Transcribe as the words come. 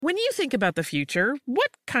When you think about the future, what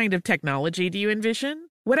kind of technology do you envision?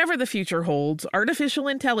 Whatever the future holds, artificial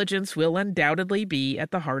intelligence will undoubtedly be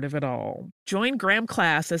at the heart of it all. Join Graham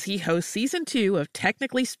Class as he hosts Season 2 of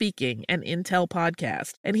Technically Speaking, an Intel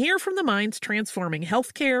podcast, and hear from the minds transforming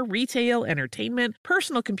healthcare, retail, entertainment,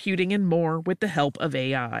 personal computing, and more with the help of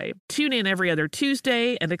AI. Tune in every other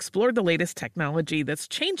Tuesday and explore the latest technology that's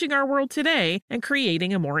changing our world today and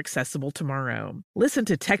creating a more accessible tomorrow. Listen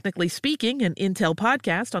to Technically Speaking, an Intel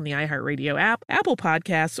podcast on the iHeartRadio app, Apple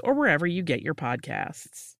Podcasts, or wherever you get your podcasts.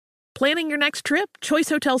 Planning your next trip? Choice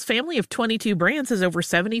Hotels' family of 22 brands has over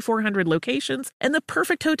 7,400 locations and the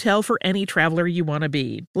perfect hotel for any traveler you want to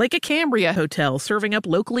be. Like a Cambria Hotel, serving up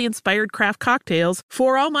locally inspired craft cocktails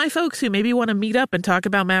for all my folks who maybe want to meet up and talk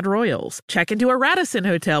about Mad Royals. Check into a Radisson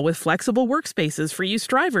Hotel with flexible workspaces for you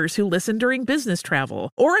strivers who listen during business travel.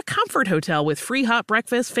 Or a Comfort Hotel with free hot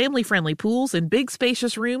breakfast, family-friendly pools, and big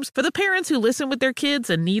spacious rooms for the parents who listen with their kids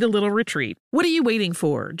and need a little retreat. What are you waiting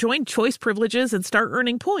for? Join Choice Privileges and start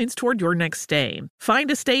earning points toward your next stay.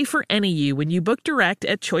 Find a stay for any you when you book direct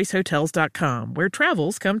at choicehotels.com, where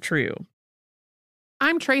travels come true.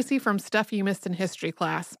 I'm Tracy from Stuff You Missed in History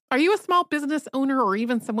class. Are you a small business owner or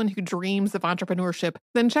even someone who dreams of entrepreneurship?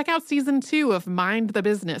 Then check out Season 2 of Mind the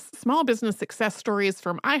Business, small business success stories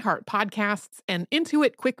from iHeart Podcasts and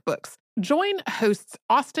Intuit QuickBooks. Join hosts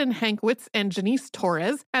Austin Hankwitz and Janice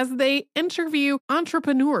Torres as they interview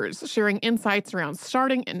entrepreneurs sharing insights around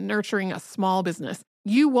starting and nurturing a small business.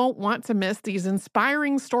 You won't want to miss these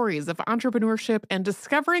inspiring stories of entrepreneurship and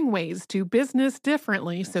discovering ways to business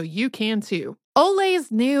differently so you can too. Olay's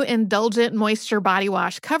new Indulgent Moisture Body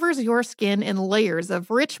Wash covers your skin in layers of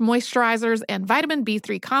rich moisturizers and vitamin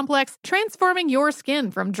B3 complex, transforming your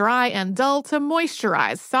skin from dry and dull to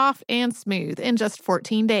moisturized, soft, and smooth in just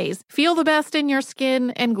 14 days. Feel the best in your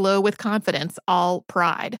skin and glow with confidence, all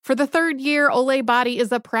pride. For the third year, Olay Body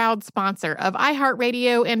is a proud sponsor of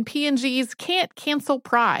iHeartRadio and P&G's Can't Cancel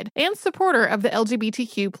Pride and supporter of the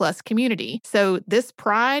LGBTQ+ community. So this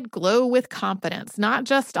pride, glow with confidence, not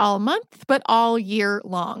just all month, but all year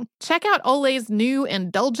long. Check out Olay's new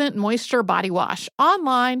Indulgent Moisture Body Wash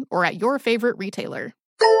online or at your favorite retailer.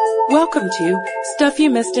 Welcome to Stuff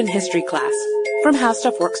You Missed in History class from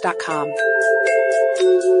HowStuffWorks.com.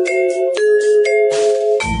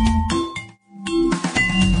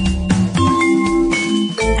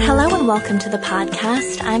 Hello and welcome to the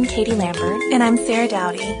podcast. I'm Katie Lambert. And I'm Sarah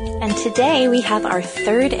Dowdy. And today we have our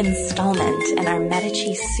third installment in our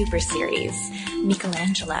Medici Super Series,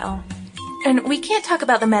 Michelangelo. And we can't talk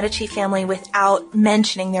about the Medici family without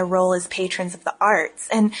mentioning their role as patrons of the arts.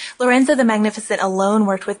 And Lorenzo the Magnificent alone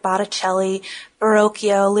worked with Botticelli,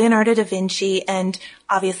 Verrocchio, Leonardo da Vinci, and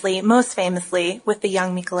obviously, most famously, with the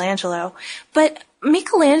young Michelangelo. But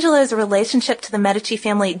Michelangelo's relationship to the Medici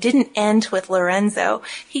family didn't end with Lorenzo.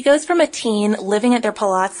 He goes from a teen living at their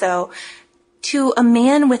palazzo to a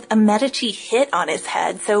man with a Medici hit on his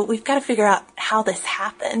head. So we've got to figure out how this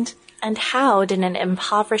happened. And how did an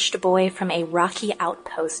impoverished boy from a rocky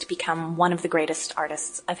outpost become one of the greatest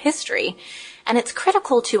artists of history? And it's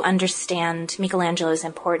critical to understand Michelangelo's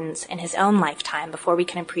importance in his own lifetime before we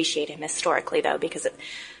can appreciate him historically, though, because it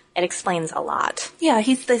explains a lot. Yeah,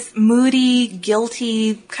 he's this moody,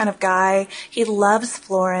 guilty kind of guy. He loves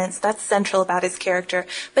Florence. That's central about his character.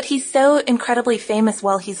 But he's so incredibly famous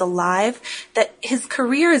while he's alive that his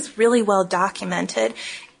career is really well documented.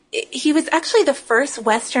 He was actually the first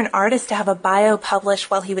Western artist to have a bio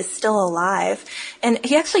published while he was still alive. And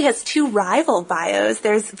he actually has two rival bios.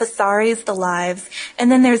 There's Vasari's The Lives,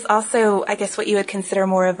 and then there's also, I guess, what you would consider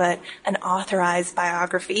more of an authorized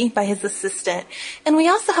biography by his assistant. And we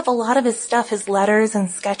also have a lot of his stuff, his letters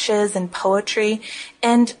and sketches and poetry.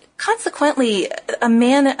 And consequently, a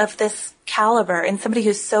man of this caliber and somebody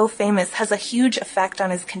who's so famous has a huge effect on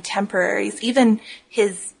his contemporaries, even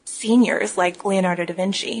his seniors like Leonardo da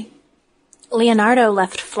Vinci. Leonardo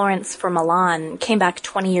left Florence for Milan, came back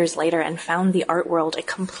 20 years later, and found the art world a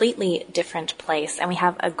completely different place. And we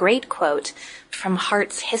have a great quote from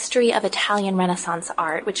Hart's History of Italian Renaissance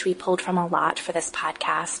Art, which we pulled from a lot for this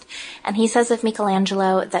podcast. And he says of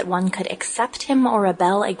Michelangelo that one could accept him or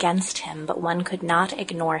rebel against him, but one could not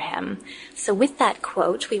ignore him. So with that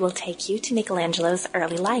quote, we will take you to Michelangelo's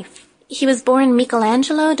early life. He was born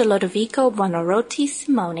Michelangelo de Lodovico Buonarroti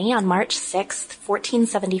Simoni on March 6,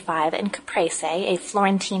 1475 in Caprese, a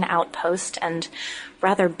Florentine outpost and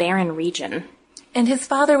rather barren region. And his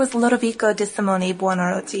father was Lodovico di Simoni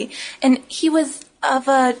Buonarroti, and he was of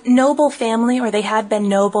a noble family, or they had been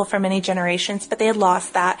noble for many generations, but they had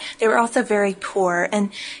lost that. They were also very poor,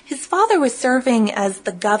 and his father was serving as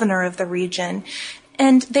the governor of the region.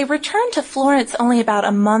 And they returned to Florence only about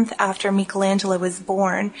a month after Michelangelo was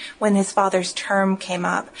born, when his father's term came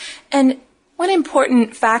up. And one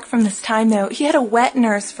important fact from this time, though, he had a wet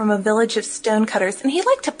nurse from a village of stonecutters, and he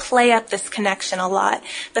liked to play up this connection a lot.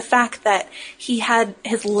 The fact that he had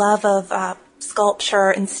his love of sculpture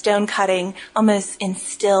and stone cutting almost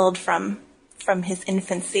instilled from his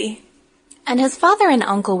infancy. And his father and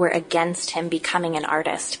uncle were against him becoming an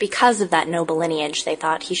artist. Because of that noble lineage, they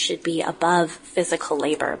thought he should be above physical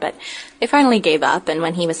labor. But they finally gave up, and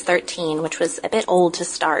when he was 13, which was a bit old to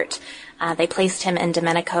start, they placed him in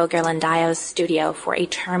Domenico Ghirlandaio's studio for a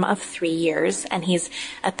term of 3 years, and he's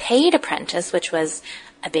a paid apprentice, which was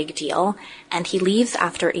a big deal, and he leaves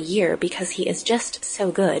after a year because he is just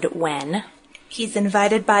so good when he's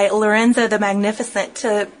invited by Lorenzo the Magnificent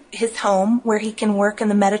to his home, where he can work in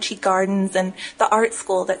the Medici Gardens and the art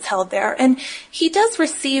school that's held there. And he does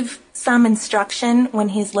receive some instruction when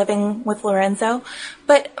he's living with Lorenzo,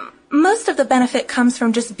 but most of the benefit comes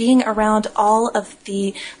from just being around all of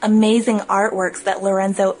the amazing artworks that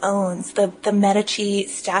Lorenzo owns, the Medici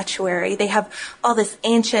statuary. They have all this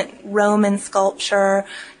ancient Roman sculpture,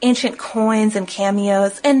 ancient coins and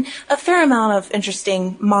cameos, and a fair amount of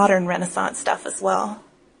interesting modern Renaissance stuff as well.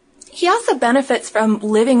 He also benefits from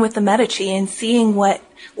living with the Medici and seeing what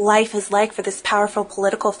life is like for this powerful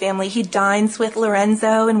political family. He dines with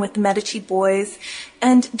Lorenzo and with the Medici boys,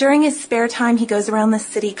 and during his spare time he goes around the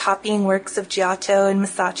city copying works of Giotto and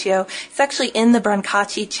Masaccio. It's actually in the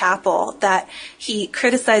Brancacci Chapel that he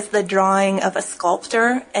criticized the drawing of a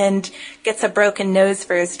sculptor and gets a broken nose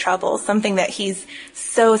for his trouble, something that he's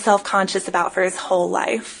so self-conscious about for his whole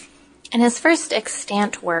life. And his first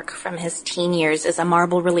extant work from his teen years is a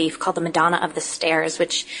marble relief called the Madonna of the Stairs,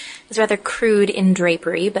 which is rather crude in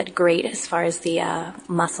drapery, but great as far as the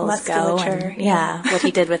muscles go. And, what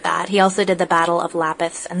he did with that. He also did the Battle of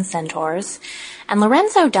Lapiths and Centaurs. And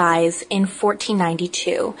Lorenzo dies in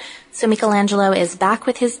 1492. So Michelangelo is back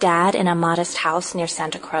with his dad in a modest house near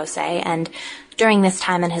Santa Croce, and during this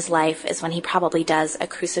time in his life is when he probably does a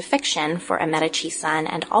crucifixion for a Medici son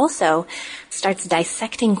and also starts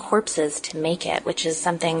dissecting corpses to make it, which is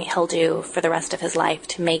something he'll do for the rest of his life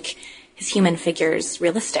to make his human figures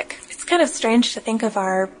realistic. It's kind of strange to think of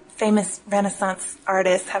our famous Renaissance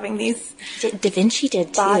artists having these Da Vinci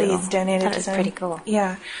did too. Bodies donated to them. That was pretty cool.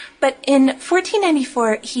 Yeah. But in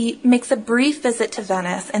 1494, he makes a brief visit to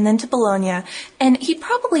Venice and then to Bologna, and he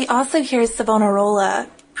probably also hears Savonarola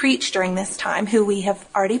preach during this time, who we have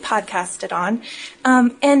already podcasted on.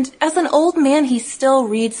 And as an old man, he still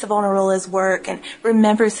reads Savonarola's work and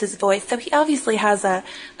remembers his voice, so he obviously has a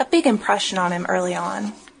big impression on him early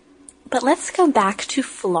on. But let's go back to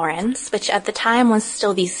Florence, which at the time was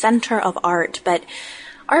still the center of art, but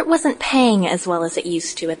art wasn't paying as well as it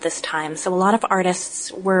used to at this time, so a lot of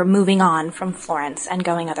artists were moving on from Florence and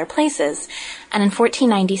going other places. And in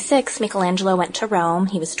 1496, Michelangelo went to Rome.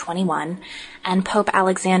 He was 21, and Pope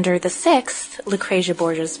Alexander VI, Lucrezia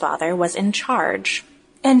Borgia's father, was in charge.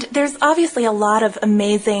 And there's obviously a lot of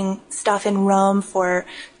amazing stuff in Rome for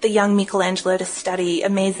the young Michelangelo to study,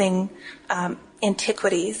 amazing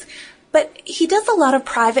antiquities. But he does a lot of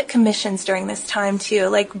private commissions during this time too,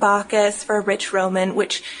 like Bacchus for a rich Roman,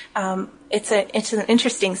 which it's an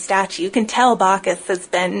interesting statue. You can tell Bacchus has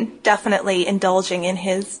been definitely indulging in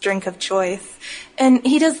his drink of choice. And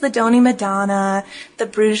he does the Doni Madonna, the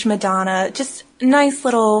Bruges Madonna, just nice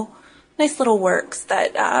little works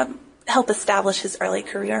that help establish his early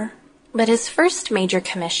career. But his first major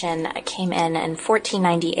commission came in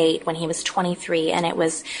 1498 when he was 23, and it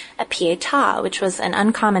was a Pietà, which was an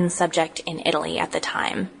uncommon subject in Italy at the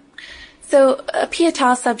time. So a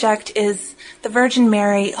Pietà subject is the Virgin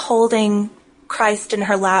Mary holding Christ in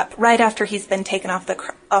her lap right after he's been taken off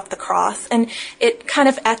the cross. And it kind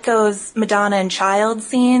of echoes Madonna and Child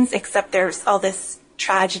scenes, except there's all this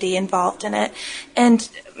tragedy involved in it. And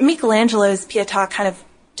Michelangelo's Pietà kind of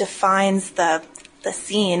defines the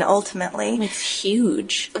scene ultimately. It's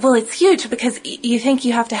huge. Well, it's huge because you think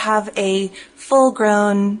you have to have a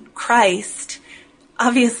full-grown Christ.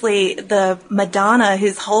 Obviously, the Madonna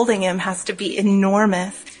who's holding him has to be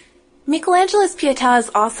enormous. Michelangelo's Pietà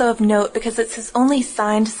is also of note because it's his only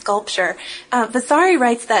signed sculpture. Vasari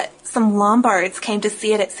writes that some Lombards came to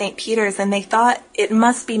see it at St. Peter's and they thought it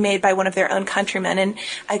must be made by one of their own countrymen. And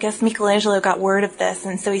I guess Michelangelo got word of this,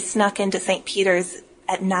 and so he snuck into St. Peter's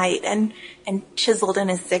at night and chiseled in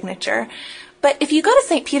his signature. But if you go to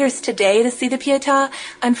St. Peter's today to see the Pietà,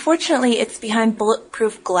 unfortunately it's behind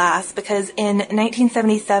bulletproof glass because in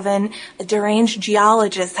 1977 a deranged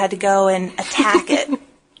geologist had to go and attack it.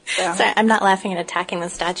 So. Sorry, I'm not laughing at attacking the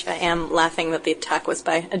statue. I am laughing that the attack was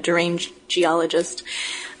by a deranged geologist.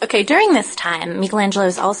 Okay, during this time, Michelangelo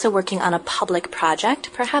is also working on a public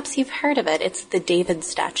project. Perhaps you've heard of it. It's the David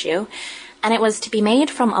statue. And it was to be made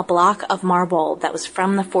from a block of marble that was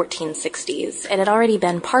from the 1460s. It had already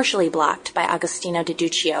been partially blocked by Agostino di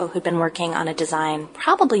Duccio, who'd been working on a design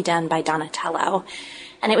probably done by Donatello.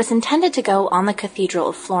 And it was intended to go on the Cathedral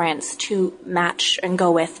of Florence to match and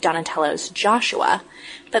go with Donatello's Joshua.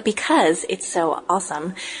 But because it's so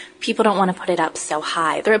awesome, people don't want to put it up so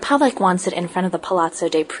high. The Republic wants it in front of the Palazzo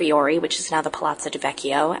dei Priori, which is now the Palazzo di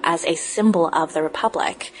Vecchio, as a symbol of the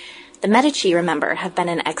Republic. The Medici, remember, have been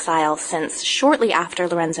in exile since shortly after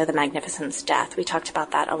Lorenzo the Magnificent's death. We talked about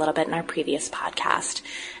that a little bit in our previous podcast.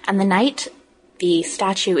 And the night the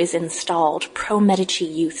statue is installed, pro-Medici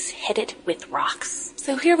youths hit it with rocks.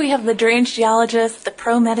 So here we have the deranged geologists, the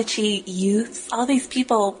pro-Medici youths, all these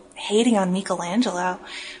people hating on Michelangelo.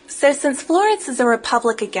 So since Florence is a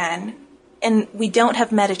republic again, and we don't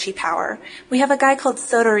have Medici power, we have a guy called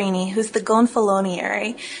Soderini who's the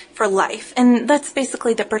Gonfaloniere for life. And that's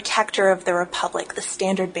basically the protector of the republic, the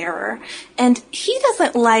standard bearer. And he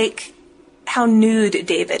doesn't like how nude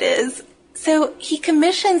David is. So he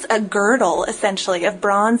commissions a girdle, essentially, of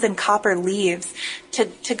bronze and copper leaves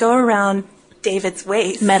to go around David's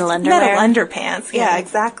waist. Metal underwear. Metal underpants. Yeah,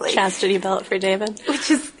 exactly. Chastity belt for David.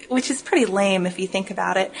 Which is pretty lame if you think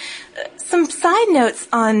about it. Some side notes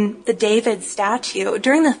on the David statue.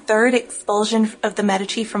 During the third expulsion of the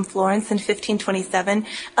Medici from Florence in 1527,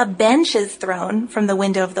 a bench is thrown from the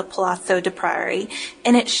window of the Palazzo de Priori,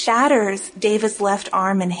 and it shatters David's left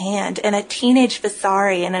arm and hand, and a teenage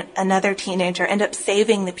Vasari and another teenager end up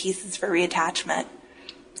saving the pieces for reattachment.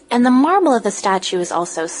 And the marble of the statue is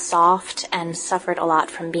also soft and suffered a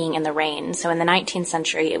lot from being in the rain. So in the 19th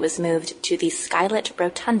century, it was moved to the skylit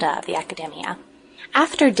rotunda of the Accademia.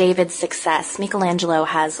 After David's success, Michelangelo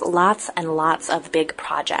has lots and lots of big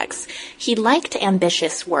projects. He liked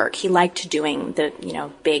ambitious work. He liked doing the,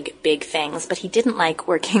 big things, but he didn't like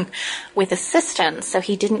working with assistants, so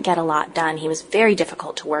he didn't get a lot done. He was very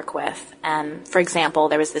difficult to work with. For example,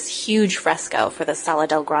 there was this huge fresco for the Sala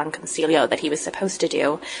del Gran Concilio that he was supposed to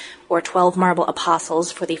do, or 12 marble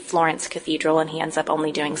apostles for the Florence Cathedral, and he ends up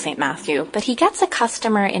only doing St. Matthew. But he gets a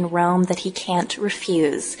customer in Rome that he can't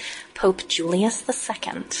refuse, Pope Julius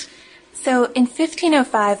II. So in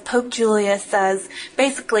 1505, Pope Julius says,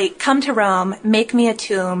 basically, come to Rome, make me a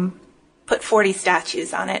tomb, put 40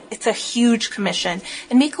 statues on it. It's a huge commission.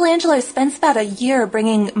 And Michelangelo spends about a year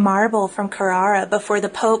bringing marble from Carrara before the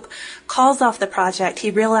Pope calls off the project.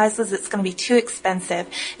 He realizes it's going to be too expensive.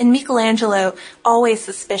 And Michelangelo, always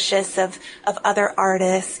suspicious of other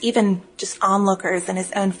artists, even just onlookers in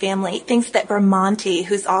his own family, thinks that Bramante,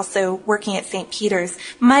 who's also working at St. Peter's,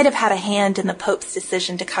 might have had a hand in the Pope's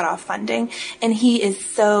decision to cut off funding. And he is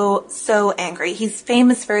so angry. He's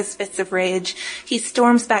famous for his fits of rage. He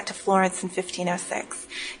storms back to Florence in 1506.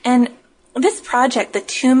 And this project, the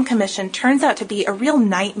Tomb Commission, turns out to be a real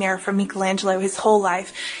nightmare for Michelangelo his whole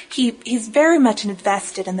life. He's very much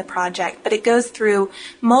invested in the project, but it goes through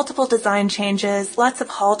multiple design changes, lots of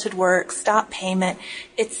halted work, stop payment.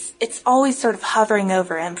 It's always sort of hovering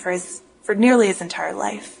over him for nearly his entire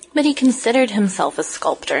life. But he considered himself a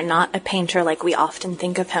sculptor, not a painter like we often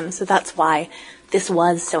think of him, so that's why this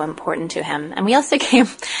was so important to him. And we also came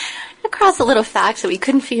across a little fact that we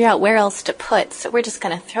couldn't figure out where else to put, so we're just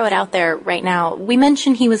going to throw it out there right now. We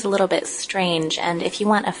mentioned he was a little bit strange, and if you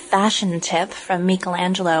want a fashion tip from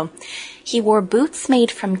Michelangelo, he wore boots made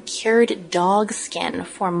from cured dog skin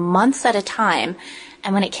for months at a time,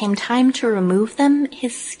 and when it came time to remove them,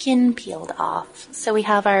 his skin peeled off. So we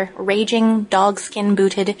have our raging, dog skin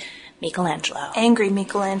booted Michelangelo. Angry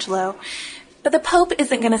Michelangelo. But the Pope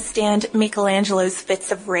isn't going to stand Michelangelo's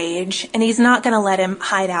fits of rage, and he's not going to let him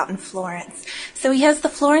hide out in Florence. So he has the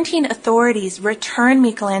Florentine authorities return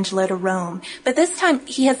Michelangelo to Rome. But this time,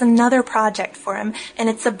 he has another project for him, and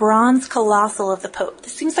it's a bronze colossal of the Pope.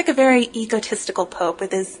 This seems like a very egotistical Pope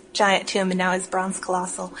with his giant tomb and now his bronze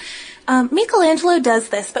colossal. Michelangelo does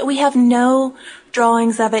this, but we have no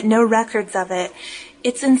drawings of it, no records of it.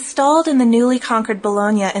 It's installed in the newly conquered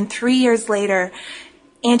Bologna, and 3 years later,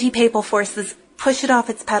 anti-papal forces push it off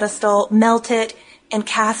its pedestal, melt it, and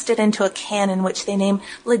cast it into a cannon, which they name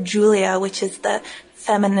La Giulia, which is the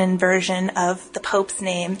feminine version of the Pope's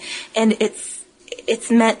name. And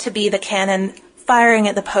it's meant to be the cannon firing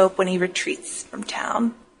at the Pope when he retreats from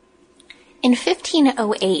town. In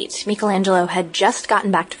 1508, Michelangelo had just gotten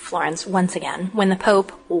back to Florence once again, when the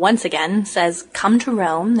Pope once again says, come to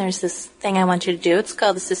Rome. There's this thing I want you to do. It's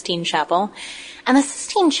called the Sistine Chapel. And the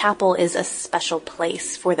Sistine Chapel is a special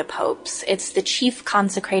place for the popes. It's the chief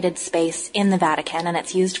consecrated space in the Vatican, and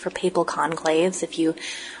it's used for papal conclaves. If you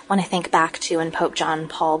want to think back to when Pope John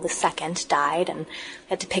Paul II died and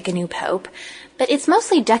had to pick a new pope. But it's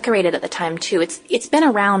mostly decorated at the time, too. It's been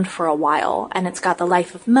around for a while, and it's got the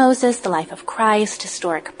life of Moses, the life of Christ,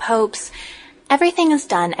 historic popes. Everything is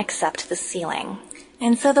done except the ceiling.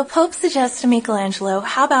 And so the Pope suggests to Michelangelo,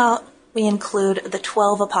 how about we include the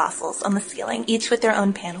 12 apostles on the ceiling, each with their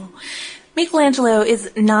own panel. Michelangelo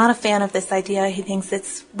is not a fan of this idea. He thinks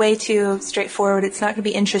it's way too straightforward. It's not going to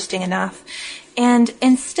be interesting enough. And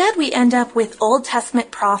instead we end up with Old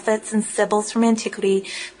Testament prophets and sibyls from antiquity,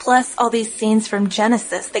 plus all these scenes from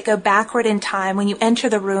Genesis that go backward in time. When you enter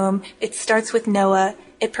the room, it starts with Noah.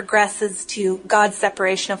 It progresses to God's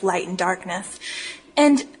separation of light and darkness.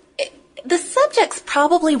 And the subjects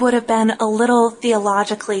probably would have been a little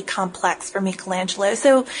theologically complex for Michelangelo,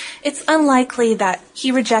 so it's unlikely that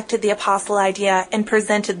he rejected the apostle idea and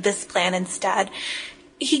presented this plan instead.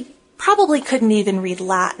 He probably couldn't even read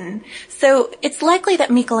Latin, so it's likely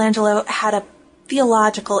that Michelangelo had a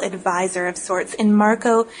theological advisor of sorts in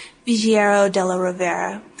Marco Vigiero della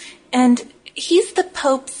Rovere, and he's the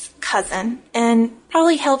Pope's cousin and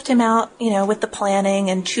probably helped him out, with the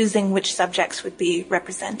planning and choosing which subjects would be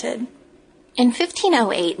represented. In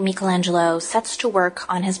 1508, Michelangelo sets to work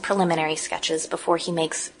on his preliminary sketches before he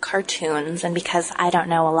makes cartoons, and because I don't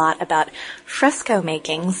know a lot about fresco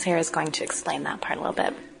making, Sarah's going to explain that part a little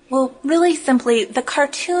bit. Well, really simply, the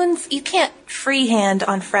cartoons, you can't freehand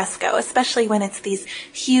on fresco, especially when it's these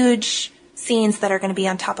huge scenes that are going to be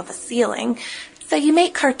on top of a ceiling. So you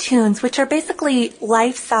make cartoons, which are basically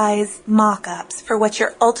life-size mock-ups for what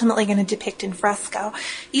you're ultimately going to depict in fresco.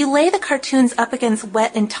 You lay the cartoons up against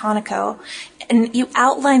wet intonaco, and you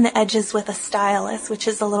outline the edges with a stylus, which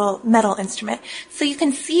is a little metal instrument. So you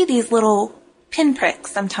can see these little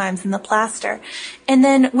pinpricks sometimes in the plaster. And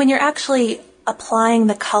then when you're actually applying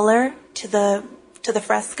the color to the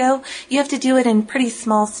fresco, you have to do it in pretty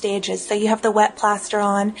small stages. So you have the wet plaster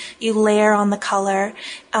on, you layer on the color.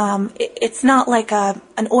 It's not like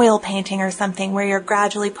an oil painting or something where you're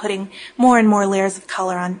gradually putting more and more layers of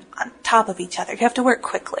color on top of each other. You have to work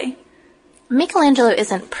quickly. Michelangelo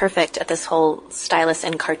isn't perfect at this whole stylus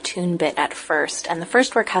and cartoon bit at first, and the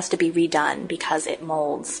first work has to be redone because it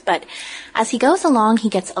molds. But as he goes along, he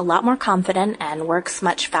gets a lot more confident and works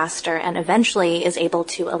much faster, and eventually is able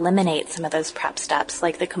to eliminate some of those prep steps,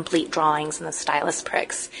 like the complete drawings and the stylus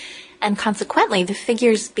pricks. And consequently, the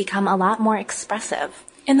figures become a lot more expressive.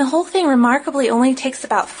 And the whole thing remarkably only takes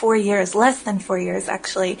about 4 years, less than 4 years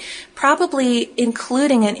actually, probably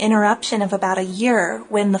including an interruption of about a year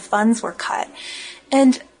when the funds were cut.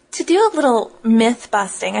 And to do a little myth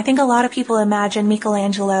busting, I think a lot of people imagine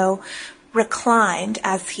Michelangelo reclined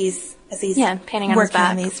as he's painting on working his back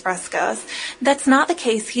on these frescoes. That's not the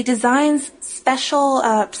case. He designs special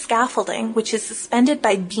scaffolding, which is suspended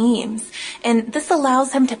by beams, and this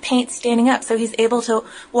allows him to paint standing up. So he's able to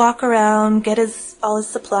walk around, get all his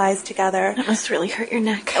supplies together. That must really hurt your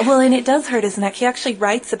neck. Well, and it does hurt his neck. He actually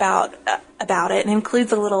writes about it and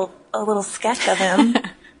includes a little sketch of him.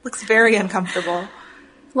 Looks very uncomfortable.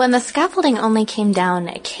 When the scaffolding only came down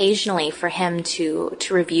occasionally for him to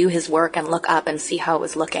review his work and look up and see how it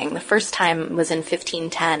was looking. The first time was in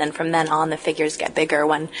 1510, and from then on the figures get bigger.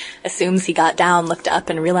 One assumes he got down, looked up,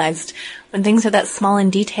 and realized when things are that small and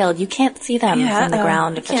detailed, you can't see them from the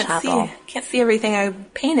ground of the chapel. Can't see everything I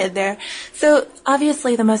painted there. So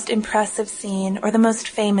obviously the most impressive scene, or the most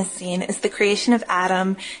famous scene, is the creation of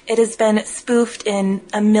Adam. It has been spoofed in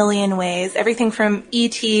a million ways, everything from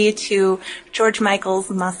E.T. to George Michael's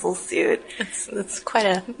muscle suit. It's quite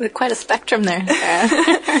a spectrum there.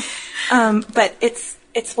 But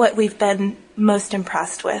it's what we've been most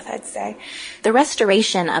impressed with, I'd say. The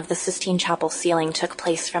restoration of the Sistine Chapel ceiling took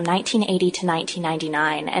place from 1980 to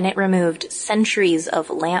 1999, and it removed centuries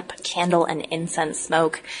of lamp, candle, and incense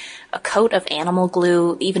smoke, a coat of animal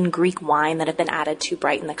glue, even Greek wine that had been added to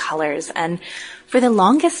brighten the colors. And for the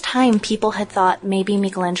longest time, people had thought maybe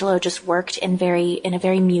Michelangelo just worked in a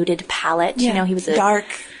very muted palette. Yeah, He was a dark,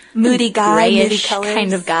 moody guy, moody colors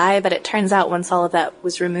kind of guy, but it turns out once all of that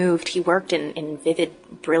was removed, he worked in vivid,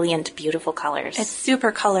 brilliant, beautiful colors. It's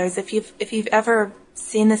super colors. If you've ever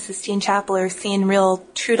seen the Sistine Chapel or seen real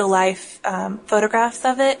true to life photographs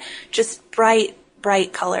of it, just bright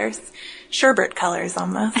colors, sherbet colors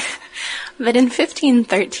almost. But in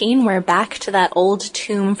 1513, we're back to that old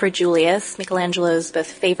tomb for Julius, Michelangelo's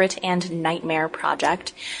both favorite and nightmare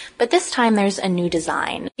project. But this time there's a new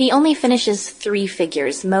design. He only finishes 3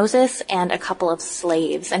 figures, Moses and a couple of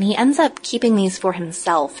slaves, and he ends up keeping these for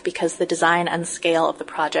himself because the design and scale of the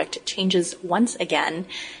project changes once again,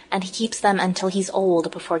 and he keeps them until he's old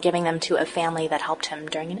before giving them to a family that helped him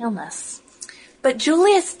during an illness. But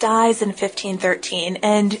Julius dies in 1513,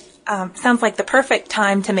 and sounds like the perfect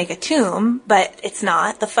time to make a tomb, but it's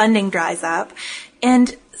not. The funding dries up.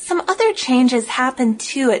 And some other changes happen,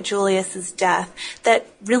 too, at Julius's death that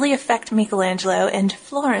really affect Michelangelo and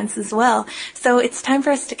Florence as well. So it's time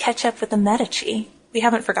for us to catch up with the Medici. We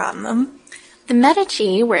haven't forgotten them. The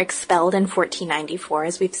Medici were expelled in 1494,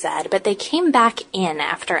 as we've said, but they came back in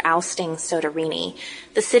after ousting Soderini.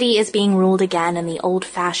 The city is being ruled again in the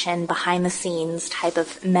old-fashioned, behind-the-scenes type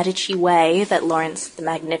of Medici way that Lawrence the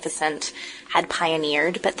Magnificent had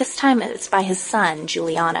pioneered, but this time it's by his son,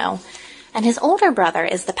 Giuliano. And his older brother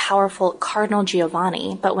is the powerful Cardinal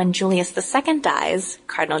Giovanni, but when Julius II dies,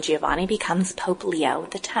 Cardinal Giovanni becomes Pope Leo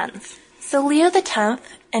X. So Leo X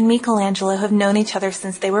and Michelangelo have known each other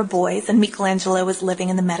since they were boys, and Michelangelo was living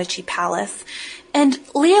in the Medici palace. And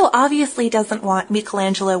Leo obviously doesn't want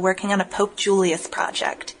Michelangelo working on a Pope Julius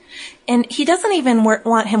project. And he doesn't even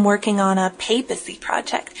want him working on a papacy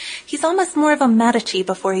project. He's almost more of a Medici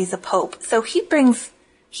before he's a pope. So he brings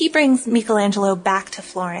Michelangelo back to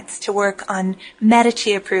Florence to work on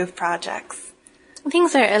Medici-approved projects.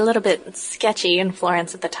 Things are a little bit sketchy in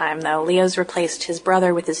Florence at the time, though. Leo's replaced his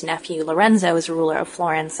brother with his nephew, Lorenzo, as ruler of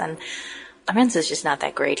Florence, and Lorenzo's just not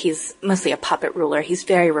that great. He's mostly a puppet ruler. He's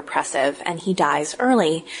very repressive, and he dies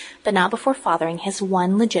early, but not before fathering his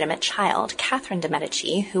one legitimate child, Catherine de'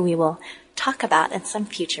 Medici, who we will talk about in some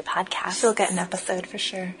future podcasts. She'll get an episode for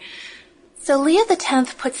sure. So Leo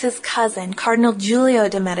X puts his cousin, Cardinal Giulio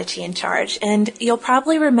de' Medici, in charge, and you'll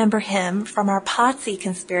probably remember him from our Pazzi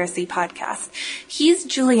conspiracy podcast. He's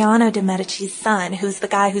Giuliano de' Medici's son, who's the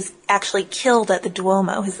guy who's actually killed at the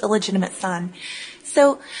Duomo, his illegitimate son.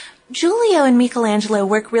 So Giulio and Michelangelo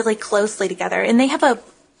work really closely together, and they have a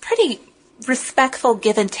pretty respectful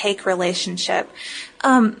give-and-take relationship.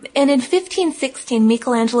 And in 1516,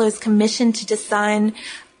 Michelangelo is commissioned to design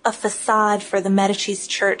a facade for the Medici's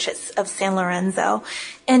church of San Lorenzo.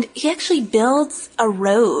 And he actually builds a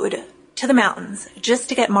road to the mountains just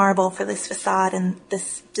to get marble for this facade and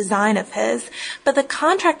this design of his. But the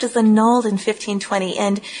contract is annulled in 1520,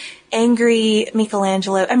 and angry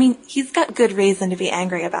Michelangelo, he's got good reason to be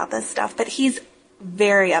angry about this stuff, but he's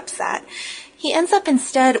very upset. He ends up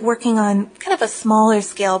instead working on kind of a smaller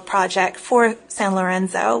scale project for San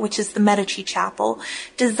Lorenzo, which is the Medici Chapel,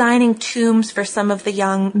 designing tombs for some of the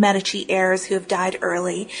young Medici heirs who have died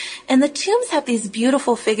early. And the tombs have these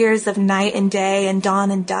beautiful figures of night and day and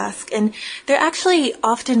dawn and dusk, and they're actually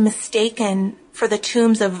often mistaken for the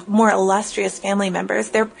tombs of more illustrious family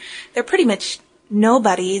members. They're pretty much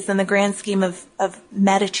nobodies in the grand scheme of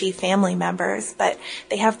Medici family members, but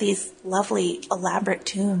they have these lovely, elaborate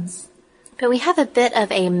tombs. But we have a bit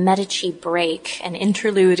of a Medici break, an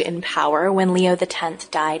interlude in power, when Leo X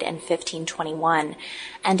died in 1521,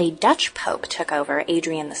 and a Dutch pope took over,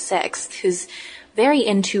 Adrian VI, who's very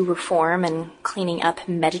into reform and cleaning up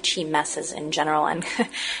Medici messes in general, and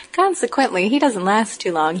consequently, he doesn't last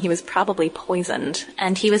too long. He was probably poisoned,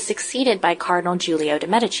 and he was succeeded by Cardinal Giulio de'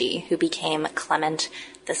 Medici, who became Clement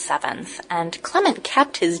VII. And Clement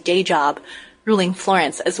kept his day job ruling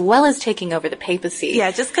Florence, as well as taking over the papacy.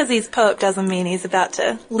 Yeah, just because he's pope doesn't mean he's about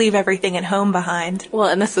to leave everything at home behind. Well,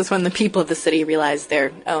 and this is when the people of the city realize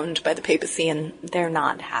they're owned by the papacy, and they're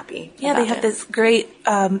not happy. Yeah, they have this great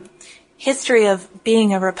history of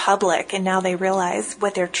being a republic, and now they realize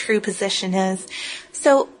what their true position is.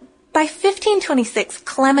 So by 1526,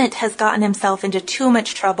 Clement has gotten himself into too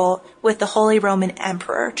much trouble with the Holy Roman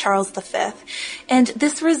Emperor, Charles V, and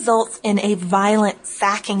this results in a violent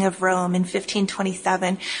sacking of Rome in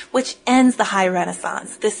 1527, which ends the High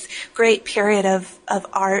Renaissance, this great period of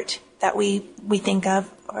art that we think of,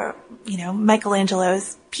 or,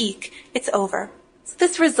 Michelangelo's peak. It's over. So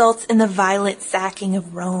this results in the violent sacking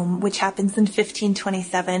of Rome, which happens in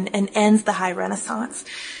 1527 and ends the High Renaissance.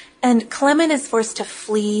 And Clement is forced to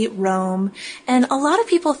flee Rome. And a lot of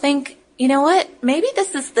people think, you know what, maybe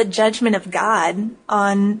this is the judgment of God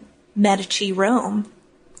on Medici Rome.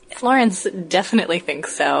 Florence definitely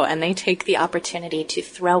thinks so, and they take the opportunity to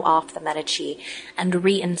throw off the Medici and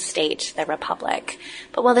reinstate the Republic.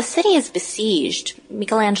 But while the city is besieged,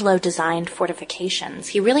 Michelangelo designed fortifications.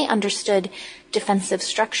 He really understood defensive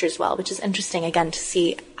structures well, which is interesting, again, to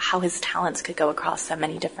see how his talents could go across so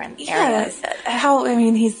many different areas.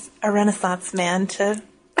 He's a Renaissance man to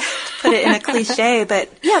put it in a cliche, but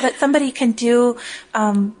yeah, that somebody can do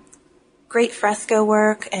great fresco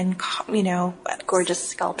work and, gorgeous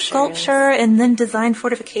sculpture and then design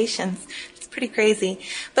fortifications. It's pretty crazy.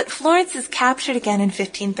 But Florence is captured again in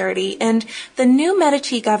 1530, and the new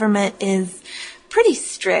Medici government is pretty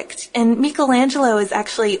strict, and Michelangelo is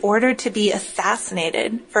actually ordered to be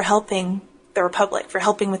assassinated for helping the Republic, for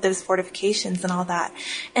helping with those fortifications and all that.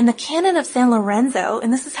 And the Canon of San Lorenzo,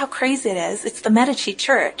 and this is how crazy it is, it's the Medici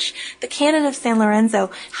Church. The Canon of San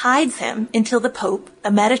Lorenzo hides him until the Pope,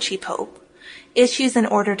 the Medici Pope, issues an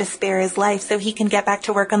order to spare his life so he can get back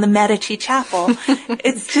to work on the Medici Chapel.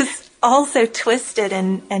 It's just all so twisted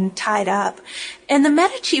and tied up. And the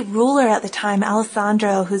Medici ruler at the time,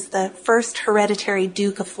 Alessandro, who's the first hereditary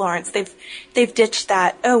Duke of Florence, they've ditched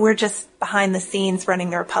that, we're just behind the scenes running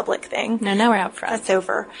the Republic thing. No, now we're out front. That's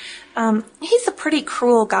over. He's a pretty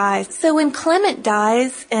cruel guy. So when Clement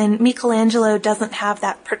dies and Michelangelo doesn't have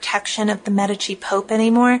that protection of the Medici Pope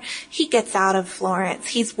anymore, he gets out of Florence.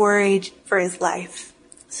 He's worried for his life.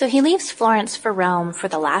 So he leaves Florence for Rome for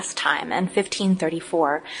the last time in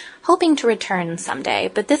 1534, hoping to return someday.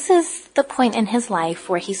 But this is the point in his life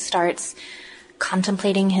where he starts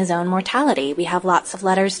contemplating his own mortality. We have lots of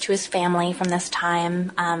letters to his family from this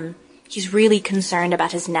time. He's really concerned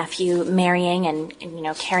about his nephew marrying and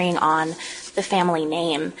carrying on the family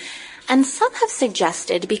name. And some have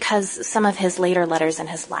suggested, because some of his later letters in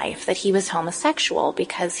his life, that he was homosexual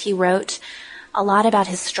because he wrote a lot about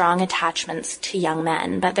his strong attachments to young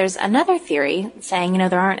men. But there's another theory saying,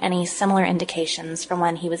 there aren't any similar indications from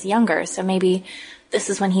when he was younger. So maybe this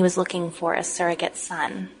is when he was looking for a surrogate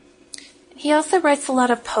son. He also writes a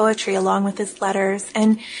lot of poetry along with his letters.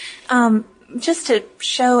 And just to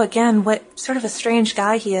show again what sort of a strange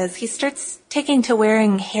guy he is, he starts taking to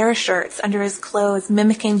wearing hair shirts under his clothes,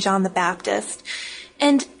 mimicking John the Baptist.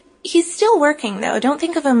 And he's still working, though. Don't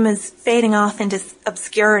think of him as fading off into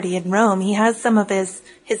obscurity in Rome. He has some of his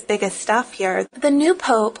biggest stuff here. The new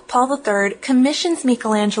Pope, Paul III, commissions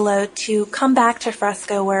Michelangelo to come back to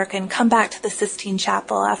fresco work and come back to the Sistine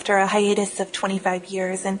Chapel after a hiatus of 25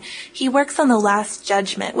 years. And he works on the Last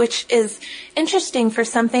Judgment, which is interesting for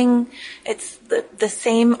something. It's the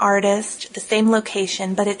same artist, the same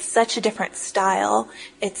location, but it's such a different style.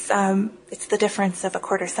 It's the difference of a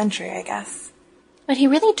quarter century, I guess. But he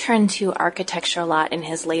really turned to architecture a lot in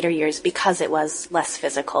his later years because it was less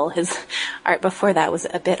physical. His art before that was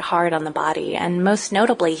a bit hard on the body. And most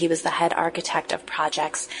notably, he was the head architect of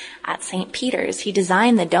projects at St. Peter's. He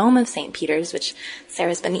designed the Dome of St. Peter's, which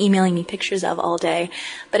Sarah's been emailing me pictures of all day.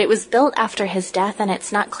 But it was built after his death, and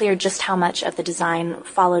it's not clear just how much of the design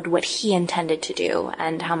followed what he intended to do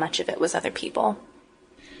and how much of it was other people.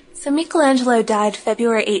 So Michelangelo died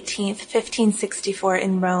February 18th, 1564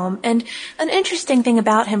 in Rome. And an interesting thing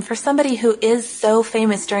about him, for somebody who is so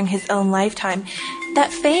famous during his own lifetime,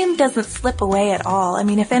 that fame doesn't slip away at all. I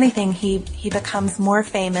mean, if anything, he becomes more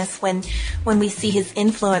famous when we see his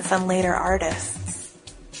influence on later artists.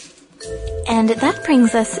 And that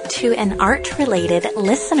brings us to an art-related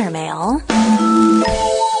listener mail.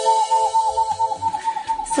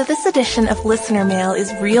 So this edition of Listener Mail is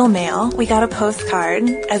real mail. We got a postcard,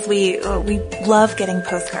 as we love getting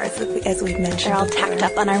postcards, as we've mentioned. They're all tacked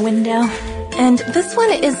up on our window. And this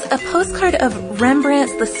one is a postcard of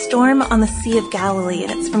Rembrandt's The Storm on the Sea of Galilee,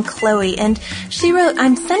 and it's from Chloe. And she wrote,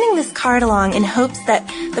 I'm sending this card along in hopes that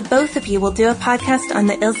the both of you will do a podcast on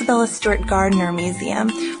the Isabella Stewart Gardner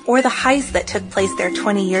Museum, or the heist that took place there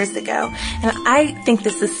 20 years ago. And I think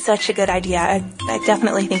this is such a good idea. I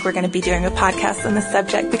definitely think we're going to be doing a podcast on the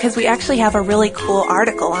subject, because we actually have a really cool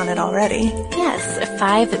article on it already. Yes,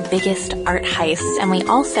 5 biggest art heists, and we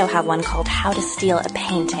also have one called How to Steal a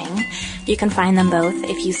Painting. You can find them both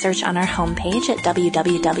if you search on our homepage at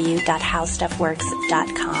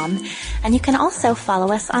www.howstuffworks.com. And you can also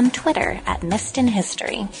follow us on Twitter at Missed in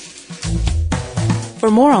History.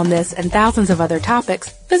 For more on this and thousands of other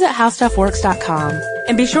topics, visit howstuffworks.com.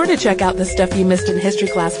 And be sure to check out the Stuff You Missed in History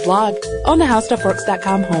Class blog on the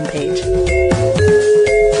howstuffworks.com homepage.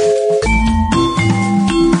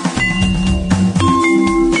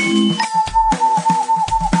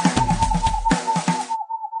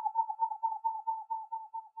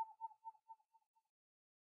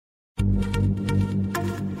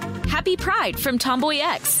 Happy Pride from Tomboy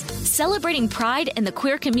X, celebrating pride and the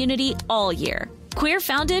queer community all year. Queer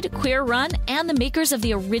founded, queer run, and the makers of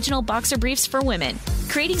the original boxer briefs for women,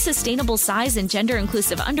 creating sustainable size and gender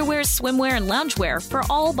inclusive underwear, swimwear, and loungewear for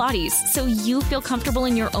all bodies so you feel comfortable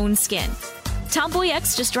in your own skin. Tomboy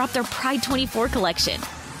X just dropped their Pride 24 collection.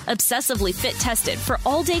 Obsessively fit tested for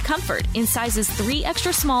all day comfort in sizes 3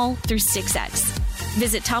 extra small through 6X.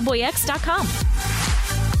 Visit tomboyx.com.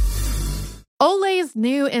 Olay's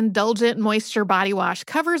new Indulgent Moisture Body Wash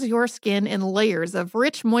covers your skin in layers of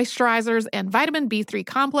rich moisturizers and vitamin B3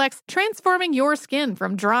 complex, transforming your skin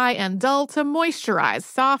from dry and dull to moisturized,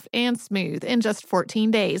 soft, and smooth in just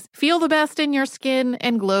 14 days. Feel the best in your skin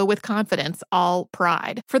and glow with confidence, all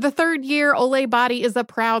pride. For the third year, Olay Body is a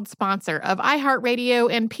proud sponsor of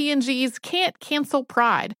iHeartRadio and P&G's Can't Cancel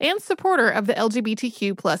Pride and supporter of the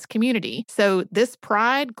LGBTQ+ community. So this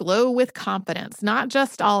pride, glow with confidence, not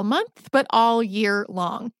just all month, but all year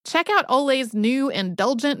long. Check out Olay's new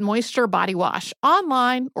Indulgent Moisture Body Wash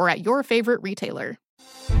online or at your favorite retailer.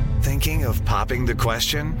 Thinking of popping the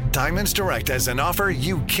question? Diamonds Direct has an offer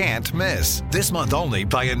you can't miss. This month only,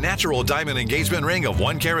 buy a natural diamond engagement ring of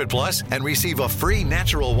 1 carat plus and receive a free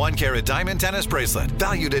natural 1 carat diamond tennis bracelet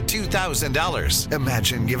valued at $2,000.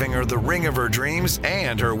 Imagine giving her the ring of her dreams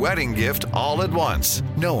and her wedding gift all at once.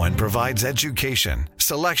 No one provides education,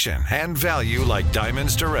 selection, and value like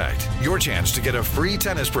Diamonds Direct. Your chance to get a free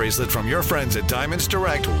tennis bracelet from your friends at Diamonds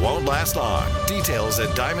Direct won't last long. Details at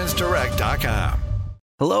diamondsdirect.com.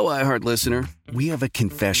 Hello, iHeart listener. We have a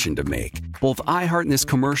confession to make. Both iHeart and this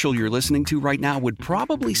commercial you're listening to right now would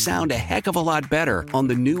probably sound a heck of a lot better on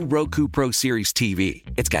the new Roku Pro Series TV.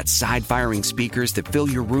 It's got side-firing speakers that fill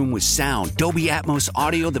your room with sound, Dolby Atmos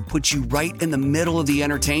audio that puts you right in the middle of the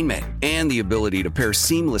entertainment, and the ability to pair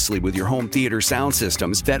seamlessly with your home theater sound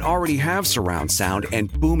systems that already have surround sound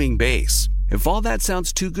and booming bass. If all that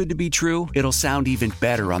sounds too good to be true, it'll sound even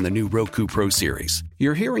better on the new Roku Pro Series.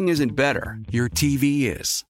 Your hearing isn't better, your TV is.